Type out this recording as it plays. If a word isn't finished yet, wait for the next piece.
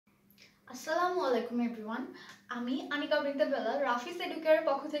আসসালামু আলাইকুম এভরিওয়ান। আমি আনিকা বিনতে বেলাল রাফিজ এডুকারের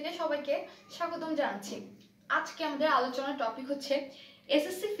পক্ষ থেকে সবাইকে স্বাগতম জানাচ্ছি। আজকে আমাদের আলোচনার টপিক হচ্ছে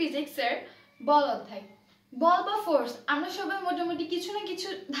এসএসসি ফিজিক্সের বল অধ্যায়। বল বা ফোর্স আমরা সবাই মোটামুটি কিছু না কিছু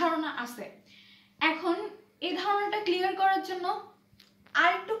ধারণা আছে। এখন এই ধারণাটা ক্লিয়ার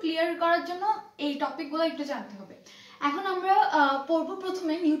করার জন্য এই টপিকগুলো একটু জানতে হবে। এখন আমরা পড়ব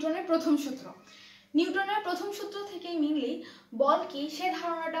প্রথমে নিউটনের প্রথম সূত্র। নিউটনের প্রথম সূত্র থেকে মেইনলি বল কি সে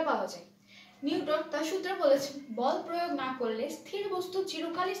ধারণাটা পাওয়া যায়। নিউটন তার সূত্রে বলেছেন বল প্রয়োগ না করলে স্থির বস্তু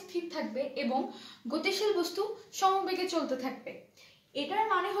চিরকালই স্থির থাকবে এবং গতিশীল বস্তু সমবেগে চলতে থাকবে। এটার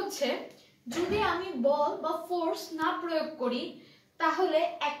মানে হচ্ছে যদি আমি বল বা ফোর্স না প্রয়োগ করি তাহলে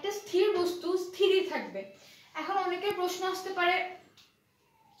একটা স্থির বস্তু স্থিরই থাকবে। এখন অনেকের প্রশ্ন আসতে পারে,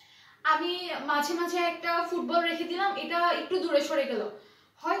 আমি মাঝে মাঝে একটা ফুটবল রেখে দিলাম, এটা একটু দূরে সরে গেল,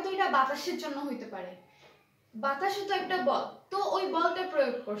 হয়তো এটা বাতাসের জন্য হইতে পারে। বাতাসও তো একটা বল, তো ওই বলটা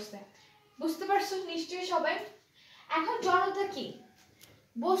প্রয়োগ করছে। বুঝতে পারছো নিশ্চয়ই সবাই? এখন জড়তা কি?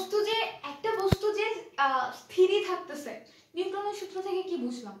 একটা বস্তু যে স্থিরই থাকতেছে। নিউটনের সূত্র থেকে কি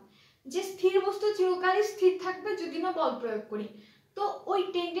বুঝলাম? যে স্থির বস্তু চিরকালই স্থির থাকবে যদি না বল প্রয়োগ করি। তো ওই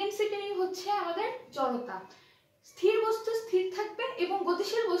টেন্ডেন্সিটাই হচ্ছে আমাদের জড়তা। স্থির বস্তু স্থির থাকবে এবং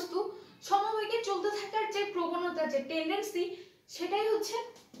গতিশীল বস্তু সমবেগে চলতে থাকার যে প্রবণতা, যে টেন্ডেন্সি, সেটাই হচ্ছে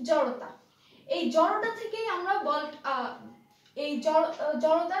জড়তা। এই জড়তা থেকেই আমরা বল, এই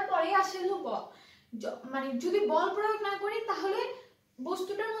জড়তার পরে আসে হলো বল। মানে যদি বল প্রয়োগ না করি তাহলে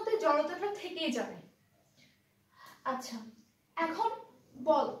বস্তুটার মধ্যে জড়তাটা থেকেই যাবে। আচ্ছা, এখন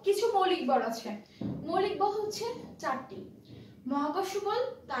বল, কিছু মৌলিক বল আছে। মৌলিক বল হচ্ছে চারটি: মহাকর্ষ বল,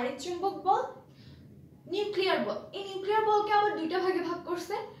 তাড়িৎচুম্বক বল, নিউক্লিয়ার বল। এই নিউক্লিয়ার বলকে আবার দুইটা ভাগে ভাগ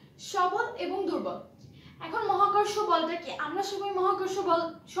করছে, সবল এবং দুর্বল। এখন মহাকর্ষ বলটা কি? আমরা সবাই মহাকর্ষ বল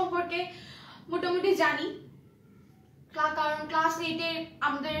সম্পর্কে মোটামুটি জানি, কারণ ক্লাস 8-এ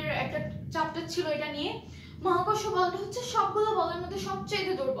আমাদের একটা চ্যাপ্টার ছিল এটা নিয়ে। মহাকর্ষ বলটা হচ্ছে সবগুলো বলের মধ্যে সবচেয়ে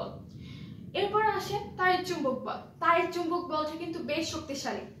দুর্বল। এরপর আসে তাড়িৎচুম্বক বল। তাড়িৎচুম্বক বলটা কিন্তু বেশ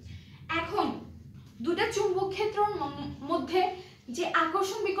শক্তিশালী। এখন দুটা চুম্বক ক্ষেত্রের মধ্যে যে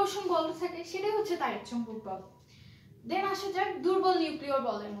আকর্ষণ বিকর্ষণ বলটা থাকে সেটাই হচ্ছে তাড়িৎচুম্বক বল। দেন আসা যাক দুর্বল নিউক্লিয়ার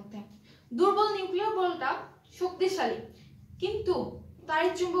বলের মধ্যে। দুর্বল নিউক্লিয়ার বলটা শক্তিশালী, কিন্তু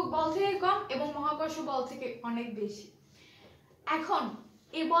তাড়িৎচুম্বক বল থেকে কম এবং মহাকর্ষ বল থেকে অনেক বেশি। এখন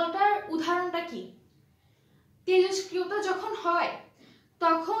এই বলটার উদাহরণটা কি? তেজস্ক্রিয়তা যখন হয়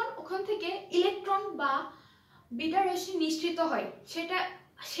তখন ওখান থেকে ইলেকট্রন বা বিটা রশ্মি নিঃসৃত হয়।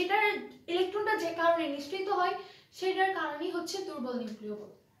 সেটার ইলেকট্রনটা যে কারণে নিঃসৃত হয় সেটার কারণেই হচ্ছে দুর্বল নিউক্লিয়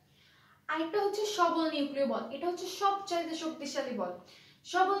বল। আরেকটা হচ্ছে সবল নিউক্লিয় বল। এটা হচ্ছে সবচাইতে শক্তিশালী বল।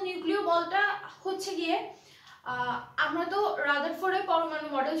 সবল নিউক্লিয় বলটা হচ্ছে গিয়ে, আমরা তো রাদারফোর্ডের পরমাণু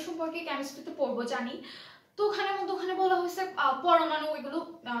মডেল সম্পর্কে কেমিস্ট্রিতে পড়বো, জানি। তো ওখানে বলা হয়েছে পরমাণু, এগুলো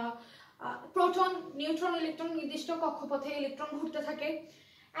প্রোটন, নিউট্রন, ইলেকট্রন নির্দিষ্ট কক্ষপথে ইলেকট্রন ঘুরতে থাকে।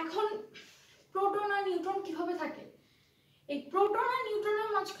 এখন প্রোটন আর নিউট্রন কিভাবে থাকে? এই প্রোটন আর নিউট্রনের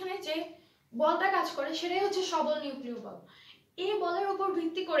মাঝখানে যে বলটা কাজ করে সেটাই হচ্ছে সবল নিউক্লিয় বল। এই বলের উপর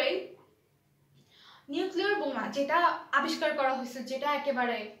ভিত্তি করে নিউক্লিয়ার বোমা যেটা আবিষ্কার করা হয়েছে, যেটা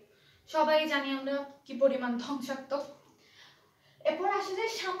একেবারে সবাই জানি আমরা কি পরিমাণ ধ্বংসাত্মক। এরপর আসে যে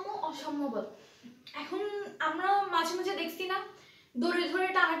সাম্য অসাম্য বল। এখন আমরা মাঝে মাঝে দেখছি না, দড়ি ধরে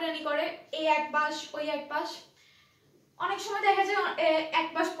টানাটানি করে, এই এক পাশ ওই এক পাশ। অনেক সময় দেখা যায় এক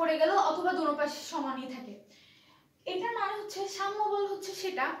পাশ পড়ে গেল অথবা দুটো পাশ সমানই থাকে। এটার মানে হচ্ছে সাম্য বল হচ্ছে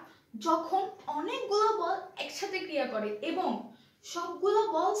সেটা যখন অনেকগুলো বল একসাথে ক্রিয়া করে এবং সবগুলো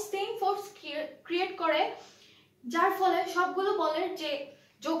বল সেম ফোর্স ক্রিয়েট করে, যার ফলে সবগুলো বলের যে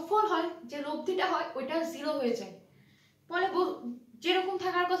যোগফল হয়, যে লব্ধিটা হয়, ওইটা 0 হয়ে যায়। ফলে যেরকম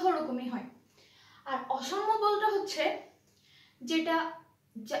থাকার কথা ওরকমই হয়। আর অসাম্য বলটা হচ্ছে যেটা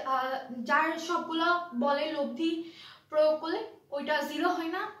যার সবগুলো বলের লব্ধি প্রয়োগ করলে ওইটা 0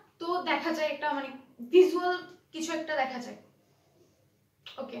 হয় না, তো দেখা যায় একটা মানে ভিজুয়াল কিছু একটা দেখা যায়।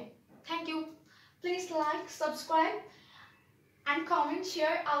 ওকে, thank you. Please like, subscribe and comment,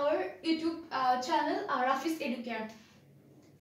 share our YouTube channel Rafeez educare.